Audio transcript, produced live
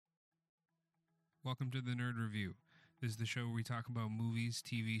Welcome to the Nerd Review. This is the show where we talk about movies,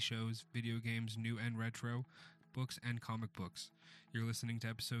 TV shows, video games, new and retro, books, and comic books. You're listening to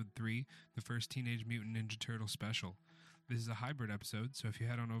episode 3, the first Teenage Mutant Ninja Turtles special. This is a hybrid episode, so if you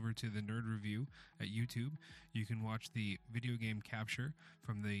head on over to the Nerd Review at YouTube, you can watch the video game capture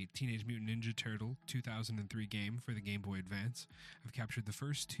from the Teenage Mutant Ninja Turtle 2003 game for the Game Boy Advance. I've captured the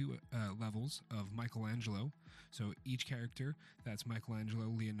first two levels of Michelangelo, so each character, that's Michelangelo,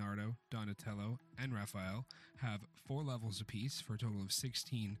 Leonardo, Donatello, and Raphael, have 4 levels apiece for a total of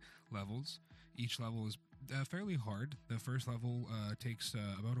 16 levels. Each level is fairly hard. The first level takes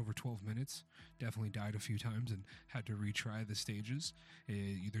about over 12 minutes. Definitely died a few times and had to retry the stages.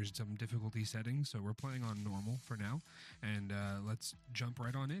 There's some difficulty settings, so we're playing on normal for now. And let's jump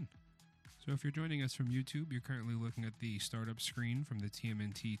right on in. So if you're joining us from YouTube, you're currently looking at the startup screen from the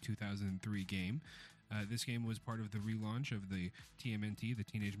TMNT 2003 game. This game was part of the relaunch of the TMNT, the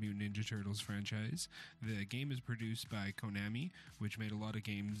Teenage Mutant Ninja Turtles franchise. The game is produced by Konami, which made a lot of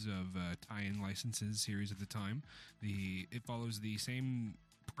games of tie-in licenses series at the time. It follows the same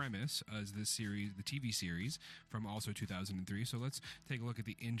premise as this series, the TV series, from also 2003. So let's take a look at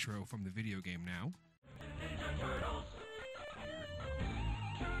the intro from the video game now. Ninja Turtles!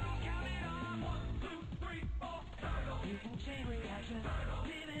 Mutant chain reaction,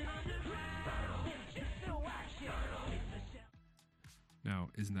 living underground, just so action. Now,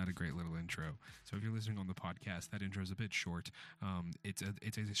 isn't that a great little intro? So if you're listening on the podcast, that intro is a bit short. It's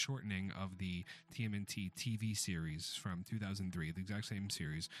a shortening of the TMNT TV series from 2003, the exact same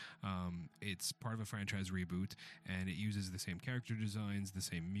series. It's part of a franchise reboot, and it uses the same character designs, the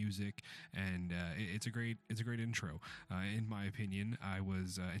same music, and it's a great intro. In my opinion, I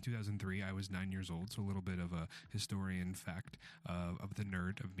was in 2003. I was 9 years old, so a little bit of a historian fact of the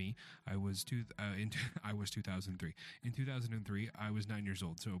nerd of me. I was 2003. In 2003, I was 9 years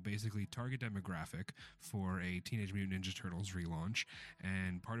old, so basically target demographic for a Teenage Mutant Ninja Turtles relaunch,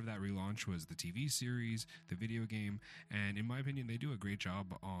 and part of that relaunch was the TV series, the video game, and in my opinion they do a great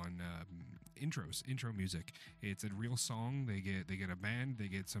job on intro music. It's a real song, they get a band, they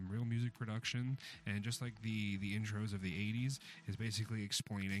get some real music production, and just like the intros of the 80s is basically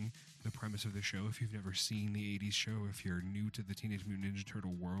explaining the premise of the show. If you've never seen the 80s show, if you're new to the Teenage Mutant Ninja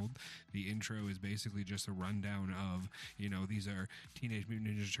Turtle world, the intro is basically just a rundown of, these are Teenage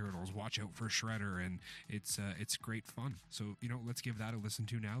Mutant Ninja Turtles, watch out for Shredder, and it's great fun. So, let's give that a listen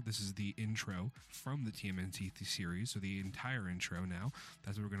to now. This is the intro from the TMNT series, so the entire intro now.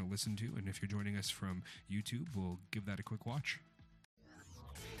 That's what we're going to listen to, and if you're joining us from YouTube, we'll give that a quick watch.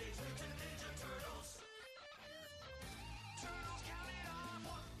 Teenage Mutant Ninja Turtles. Turtles counting on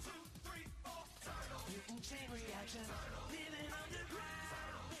 1, 2, 3, 4. Turtles. Mutant chain reaction. Turtles. Living underground.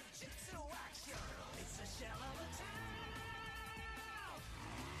 Turtles. Ninjutsu action. Turtles. It's a shell of a town.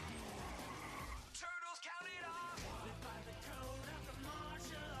 Turtles counting on. Live by the code of the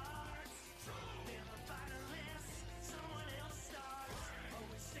martial arts. Never fight unless someone else starts.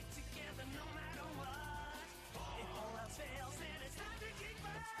 Always stick together no matter what. If all else fails, then it's time to kick butt.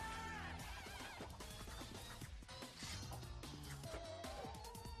 I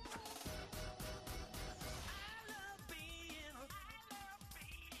love being a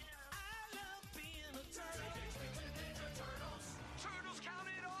turtle. Teenage Mutant Ninja Turtles. Turtles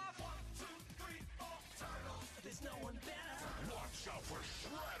counted off. 1, 2, 3, 4. Turtles. There's no one better. Watch out for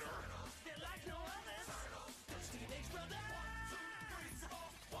Shredder! They're like no others. Turtles. There's Teenage Brothers.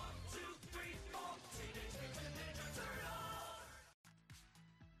 1, 2, 3, 4. Teenage Mutant Ninja Turtles.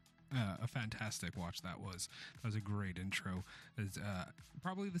 A fantastic watch that was. That was a great intro. It's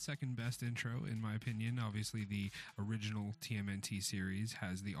probably the second best intro in my opinion. Obviously, the original TMNT series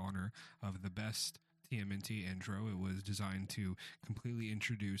has the honor of the best TMNT intro. It was designed to completely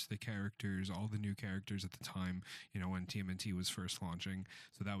introduce the characters, all the new characters at the time, when TMNT was first launching.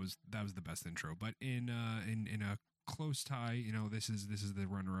 So that was the best intro. But in a close tie, this is the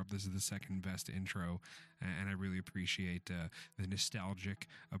runner-up. This is the second best intro, and I really appreciate the nostalgic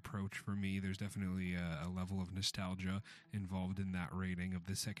approach for me. There's definitely a level of nostalgia involved in that rating of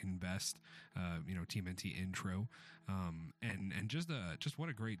the second best, TMNT intro, and just what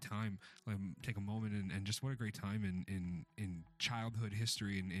a great time. Take a moment and just what a great time in childhood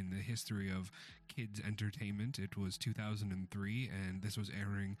history and in the history of kids entertainment. It was 2003, and this was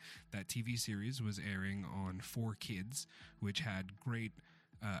airing. That TV series was airing on 4Kids, which had great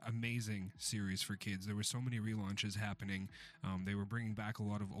amazing series for kids. There were so many relaunches happening. They were bringing back a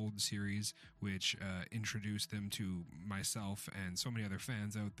lot of old series, which introduced them to myself and so many other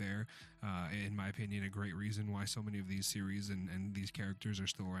fans out there. In my opinion, a great reason why so many of these series and these characters are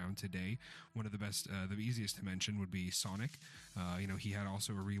still around today. One of the best, the easiest to mention would be Sonic. He had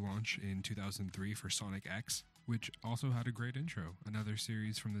also a relaunch in 2003 for Sonic X, which also had a great intro. Another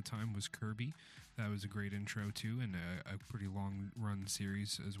series from the time was Kirby. That was a great intro too, and a pretty long run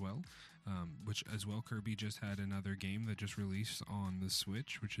series as well. Which as well, Kirby just had another game that just released on the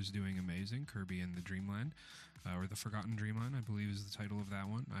Switch, which is doing amazing. Kirby and the Dreamland, or the Forgotten Dreamland, I believe is the title of that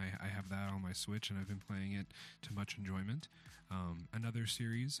one. I have that on my Switch, and I've been playing it to much enjoyment. Another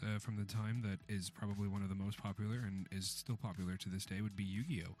series from the time that is probably one of the most popular and is still popular to this day would be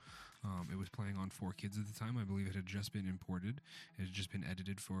Yu-Gi-Oh! It was playing on 4Kids at the time. I believe it had just been imported. It had just been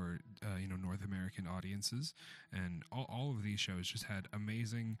edited for North American audiences, and all of these shows just had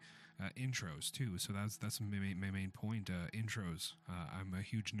amazing intros too. So that's my main point. Intros. I'm a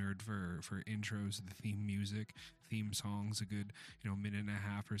huge nerd for intros, the theme music, theme songs. A good minute and a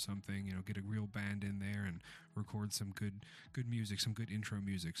half or something. Get a real band in there and record some good music, some good intro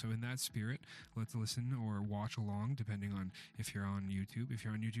music. So in that spirit, let's listen or watch along, depending on if you're on YouTube. If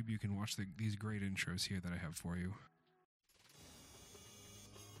you're on YouTube, you can watch these great intros here that I have for you.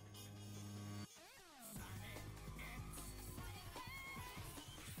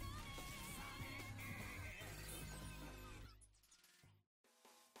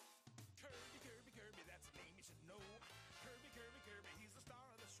 Kirby, that's a name you should know. Kirby, he's the star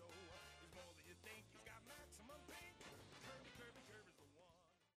of the show. He's more than you think, he's got maximum pink. Kirby's the one.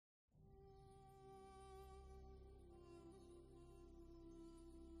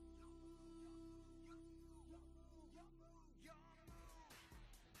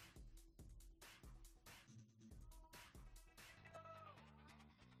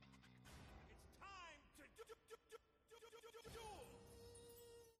 It's time to duel!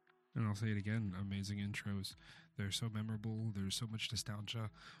 And I'll say it again, amazing intros. They're so memorable. There's so much nostalgia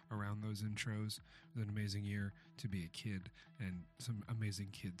around those intros. It was an amazing year to be a kid, and some amazing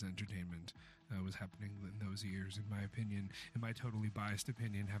kids entertainment was happening in those years, in my opinion, in my totally biased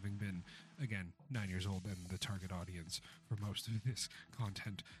opinion, having been, again, 9 years old and the target audience for most of this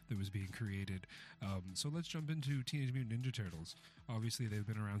content that was being created. So let's jump into Teenage Mutant Ninja Turtles. Obviously, they've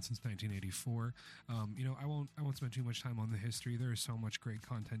been around since 1984. I won't spend too much time on the history. There is so much great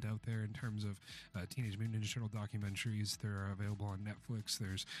content out there in terms of Teenage Mutant Ninja Turtle documentaries. They're available on Netflix.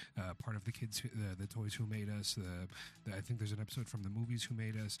 There's part of the kids, the Toys Who Made Us. I think there's an episode from the movies Who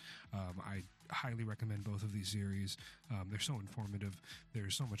Made Us. I highly recommend both of these series. They're so informative.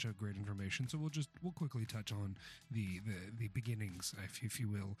 There's so much great information. So we'll quickly touch on the beginnings, if you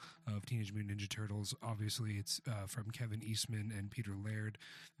will, of Teenage Mutant Ninja Turtles. Obviously, it's from Kevin Eastman and Peter Laird.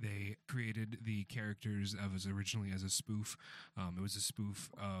 They created the characters originally as a spoof. It was a spoof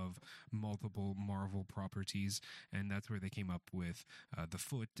of multiple Marvel properties, and that's where they came up with the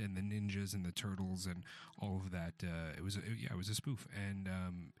Foot and the ninjas and the turtles and all of that. It was a spoof, and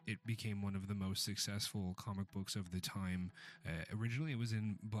it became one of the most successful comic books of the time. Originally, it was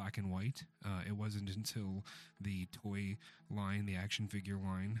in black and white. It wasn't until the toy line, the action figure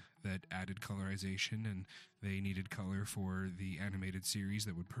line, that added colorization, and they needed color for the animated series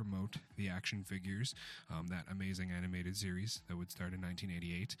that would promote the action figures, that amazing animated series that would start in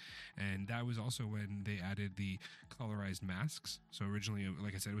 1988. And that was also when they added the colorized masks. So originally,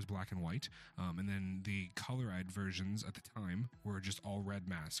 like I said, it was black and white, and then the colorized versions at the time were just all red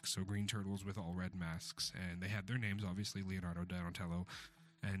masks, so green turtles with all red masks, and they had their names, obviously, Leonardo, Donatello,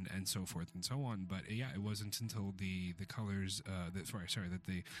 and so forth and so on. But it wasn't until the colors that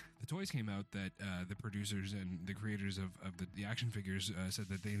the toys came out that the producers and the creators of the action figures said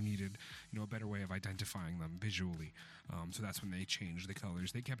that they needed a better way of identifying them visually. So that's when they changed the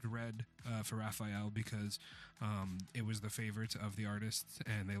colors. They kept red for Raphael because it was the favorite of the artists,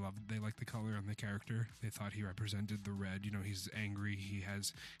 and they liked the color on the character. They thought he represented the red. He's angry. He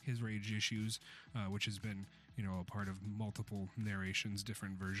has his rage issues, which has been a part of multiple narrations,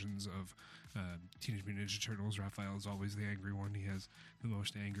 different versions of Teenage Mutant Ninja Turtles. Raphael is always the angry one. He has the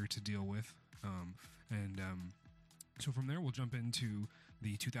most anger to deal with. So from there, we'll jump into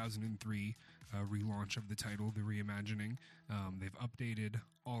the 2003 relaunch of the title, the reimagining. They've updated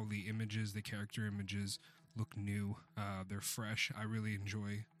all the images. The character images look new. They're fresh. I really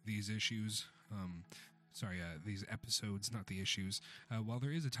enjoy these issues. These episodes, not the issues. While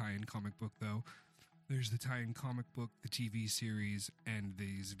there is a tie-in comic book, though, there's the tie-in comic book, the TV series, and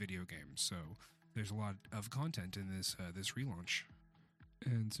these video games. So there's a lot of content in this relaunch.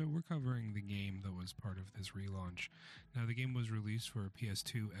 And so we're covering the game that was part of this relaunch. Now, the game was released for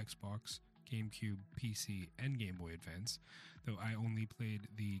PS2, Xbox, GameCube, PC, and Game Boy Advance, though I only played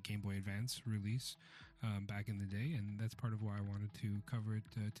the Game Boy Advance release back in the day, and that's part of why I wanted to cover it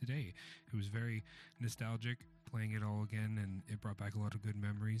today. It was very nostalgic playing it all again, and it brought back a lot of good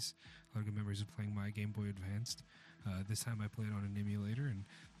memories, of playing my Game Boy Advanced. This time I played on an emulator, and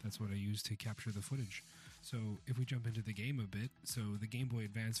that's what I used to capture the footage. So if we jump into the game a bit, so the Game Boy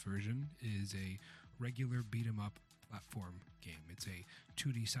Advance version is a regular beat-em-up platform game. It's a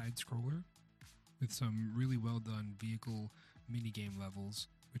 2D side-scroller with some really well-done vehicle mini-game levels,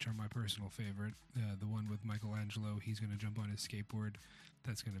 which are my personal favorite. The one with Michelangelo, he's going to jump on his skateboard.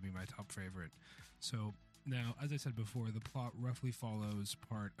 That's going to be my top favorite. So now, as I said before, the plot roughly follows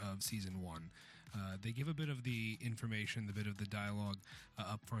part of Season 1. They give a bit of the information, a bit of the dialogue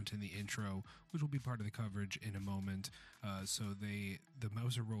up front in the intro, which will be part of the coverage in a moment. So the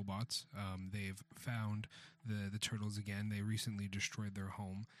Mouser robots, they've found the turtles again. They recently destroyed their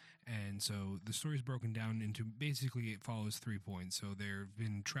home. And so the story is broken down into, basically it follows 3 points. So they've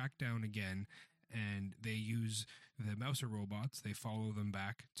been tracked down again, and they use the Mouser robots. They follow them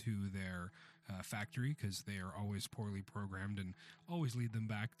back to their factory, because they are always poorly programmed, and always lead them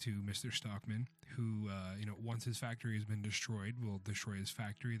back to Mr. Stockman, who, once his factory has been destroyed, will destroy his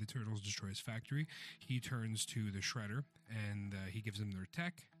factory. The turtles destroy his factory. He turns to the Shredder, and he gives them their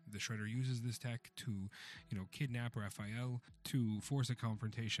tech. The Shredder uses this tech to, kidnap Raphael, to force a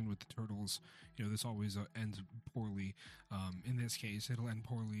confrontation with the turtles. This always ends poorly. In this case, it'll end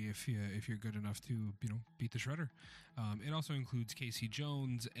poorly if you're good enough to, beat the Shredder. It also includes Casey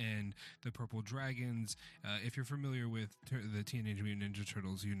Jones and the Purple Dragons. If you're familiar with the Teenage Mutant Ninja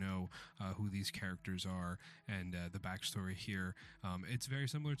Turtles, you know who these characters are and the backstory here. It's very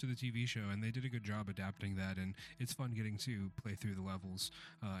similar to the TV show, and they did a good job adapting that, and it's fun getting to play through the levels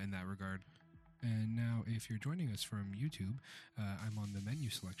in that regard. And now, if you're joining us from YouTube, I'm on the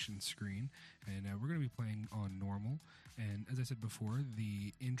menu selection screen, and we're going to be playing on normal. And as I said before,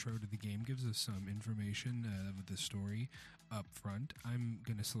 the intro to the game gives us some information of the story up front. I'm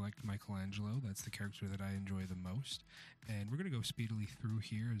going to select Michelangelo. That's the character that I enjoy the most. And we're going to go speedily through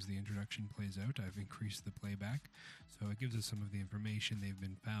here as the introduction plays out. I've increased the playback, so it gives us some of the information. They've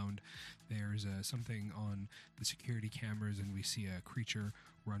been found. There's something on the security cameras, and we see a creature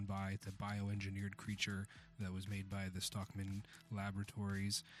run by. It's a bioengineered creature that was made by the Stockman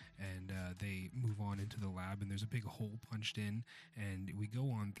Laboratories, and they move on into the lab, and there's a big hole punched in, and we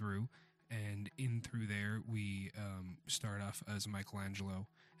go on through, and in through there we start off as Michelangelo,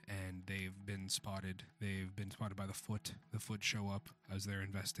 and they've been spotted by the Foot. The Foot show up as they're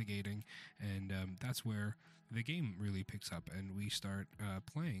investigating, and that's where the game really picks up, and we start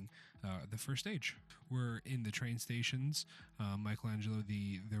playing the first stage. We're in the train stations. Michelangelo,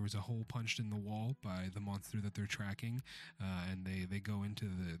 there was a hole punched in the wall by the monster that they're tracking, and they go into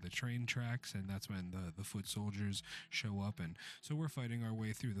the train tracks, and that's when the Foot soldiers show up. And so we're fighting our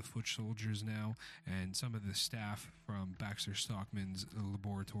way through the Foot soldiers now, and some of the staff from Baxter Stockman's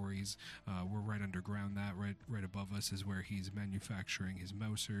laboratories, we're right underground. That right above us is where he's manufacturing his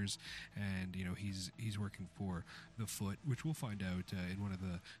Mousers, and he's working for the Foot, which we'll find out in one of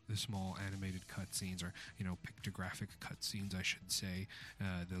the small animated cutscenes, or pictographic cutscenes, I should say.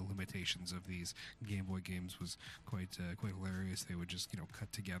 The limitations of these Game Boy games was quite hilarious. They would just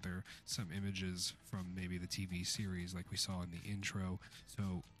cut together some images from maybe the TV series, like we saw in the intro.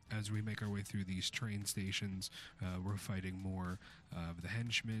 So as we make our way through these train stations, we're fighting more of the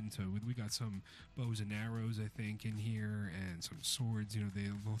henchmen. So we got some bows and arrows, I think, in here, and some swords.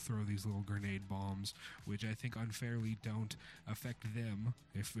 They'll throw these little grenade bombs, which I think unfairly don't affect them.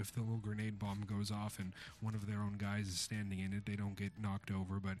 If the little grenade bomb goes off and one of their own guys is standing in it, they don't get knocked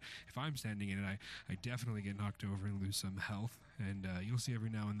over. But if I'm standing in it, I definitely get knocked over and lose some health. And you'll see every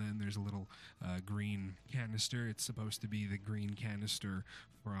now and then there's a little green canister. It's supposed to be the green canister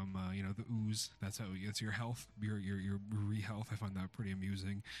from the ooze. That's your health, your re-health. I find that pretty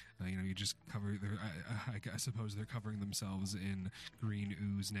amusing. You just cover their. I suppose they're covering themselves in green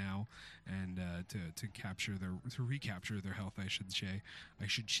ooze now, and to recapture their health. I should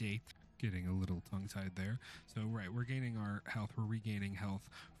say. Getting a little tongue-tied there. So right, we're gaining our health. We're regaining health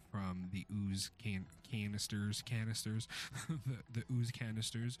from the ooze canisters, the ooze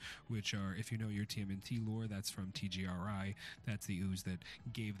canisters, which are, if you know your TMNT lore, that's from TGRI. That's the ooze that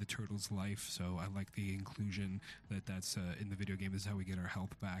gave the turtles life. So I like the inclusion that's in the video game. This is how we get our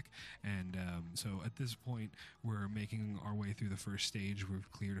health back. And so at this point, we're making our way through the first stage.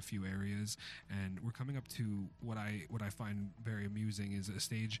 We've cleared a few areas, and we're coming up to what I find very amusing is a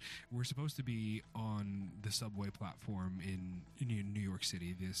stage. We're supposed to be on the subway platform in New York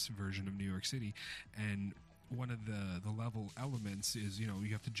City, this version of New York City, and one of the level elements is, you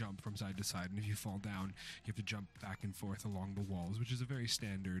have to jump from side to side, and if you fall down, you have to jump back and forth along the walls, which is a very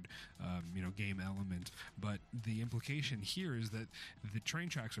standard, game element. But the implication here is that the train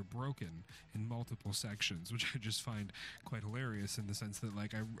tracks are broken in multiple sections, which I just find quite hilarious in the sense that,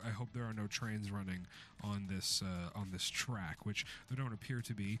 like, I hope there are no trains running on this track, which there don't appear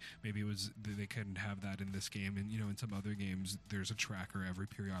to be. Maybe it was they couldn't have that in this game, and in some other games there's a tracker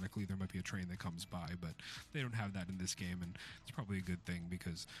periodically there might be a train that comes by, but they don't have that in this game, and it's probably a good thing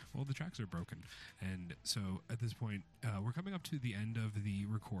because, well, the tracks are broken. And so at this point, we're coming up to the end of the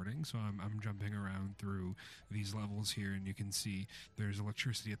recording, so I'm jumping around through these levels here, and you can see there's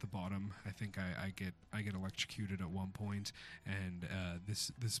electricity at the bottom. I think I get electrocuted at one point, and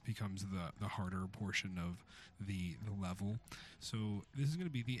this becomes the harder portion of the level. So this is going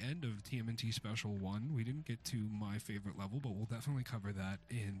to be the end of TMNT Special 1. We didn't get to my favorite level, but we'll definitely cover that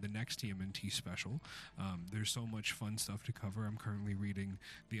in the next TMNT Special. There's so much fun stuff to cover. I'm currently reading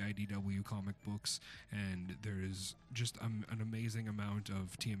the IDW comic books, and there is just an amazing amount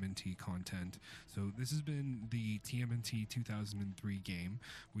of TMNT content. So this has been the TMNT 2003 game.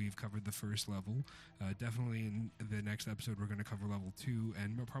 We've covered the first level. Definitely in the next episode we're going to cover level 2,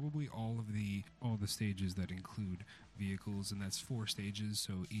 and probably all the stages that include vehicles, and that's 4 stages,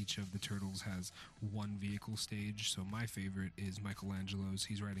 so each of the turtles has 1 vehicle stage. So my favorite is Michelangelo's.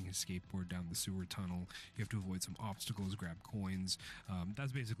 He's riding his skateboard down the sewer tunnel. You have to avoid some obstacles, grab coins.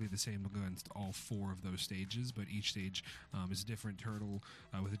 That's basically the same against all 4 of those stages, but each stage is a different turtle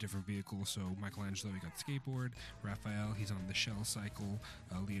with a different vehicle. So Michelangelo, he got skateboard. Raphael, he's on the shell cycle.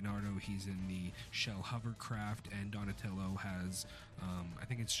 Leonardo, he's in the shell hovercraft, and Donatello has I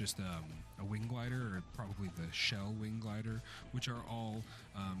think it's just a wing glider, or probably the shell wing glider, which are all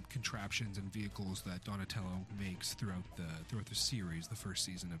contraptions and vehicles that Donatello makes throughout the series, the first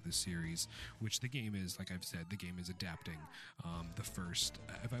season of the series, which the game is, like I've said, the game is adapting the first,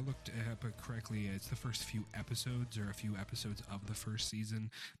 if I looked up it correctly, it's the first few episodes, or a few episodes of the first season.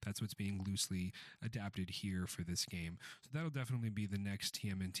 That's what's being loosely adapted here for this game. So that'll definitely be the next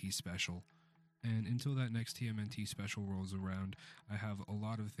TMNT Special. And until that next TMNT Special rolls around, I have a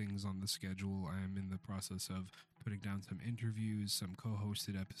lot of things on the schedule. I am in the process of putting down some interviews, some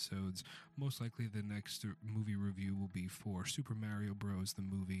co-hosted episodes. Most likely the next movie review will be for Super Mario Bros. The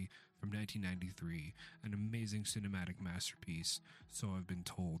movie from 1993, an amazing cinematic masterpiece, so I've been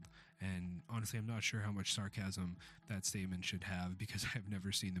told. And honestly, I'm not sure how much sarcasm that statement should have because I've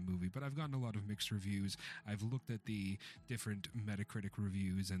never seen the movie, but I've gotten a lot of mixed reviews. I've looked at the different Metacritic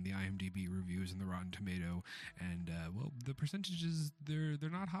reviews and the IMDb reviews and the Rotten Tomato, and well, the percentages, they're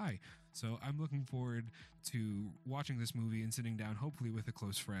not high. So I'm looking forward to watching this movie and sitting down, hopefully with a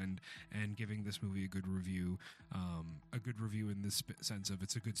close friend, and giving this movie a good review. A good review in the sense of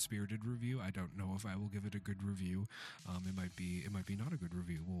it's a good spirited review. I don't know if I will give it a good review. It might be not a good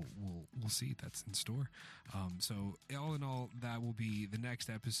review. We'll see. That's in store. So all in all, that will be the next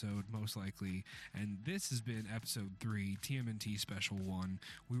episode most likely. And this has been episode 3, TMNT Special 1.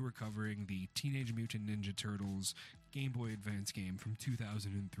 We were covering the Teenage Mutant Ninja Turtles Game Boy Advance game from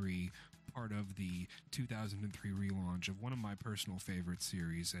 2003, part of the 2003 relaunch of one of my personal favorite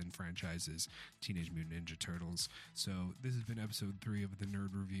series and franchises, Teenage Mutant Ninja Turtles. So this has been episode 3 of the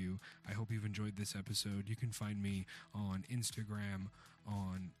Nerd Review. I hope you've enjoyed this episode. You can find me on Instagram,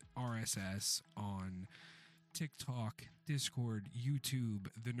 on RSS, on TikTok, Discord, YouTube,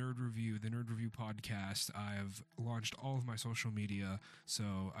 The Nerd Review podcast. I've launched all of my social media,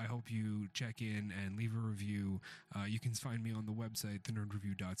 so I hope you check in and leave a review. You can find me on the website,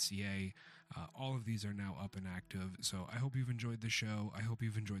 thenerdreview.ca. All of these are now up and active, so I hope you've enjoyed the show. I hope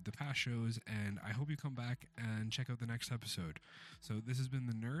you've enjoyed the past shows, and I hope you come back and check out the next episode. So this has been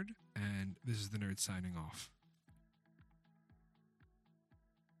The Nerd, and this is The Nerd signing off.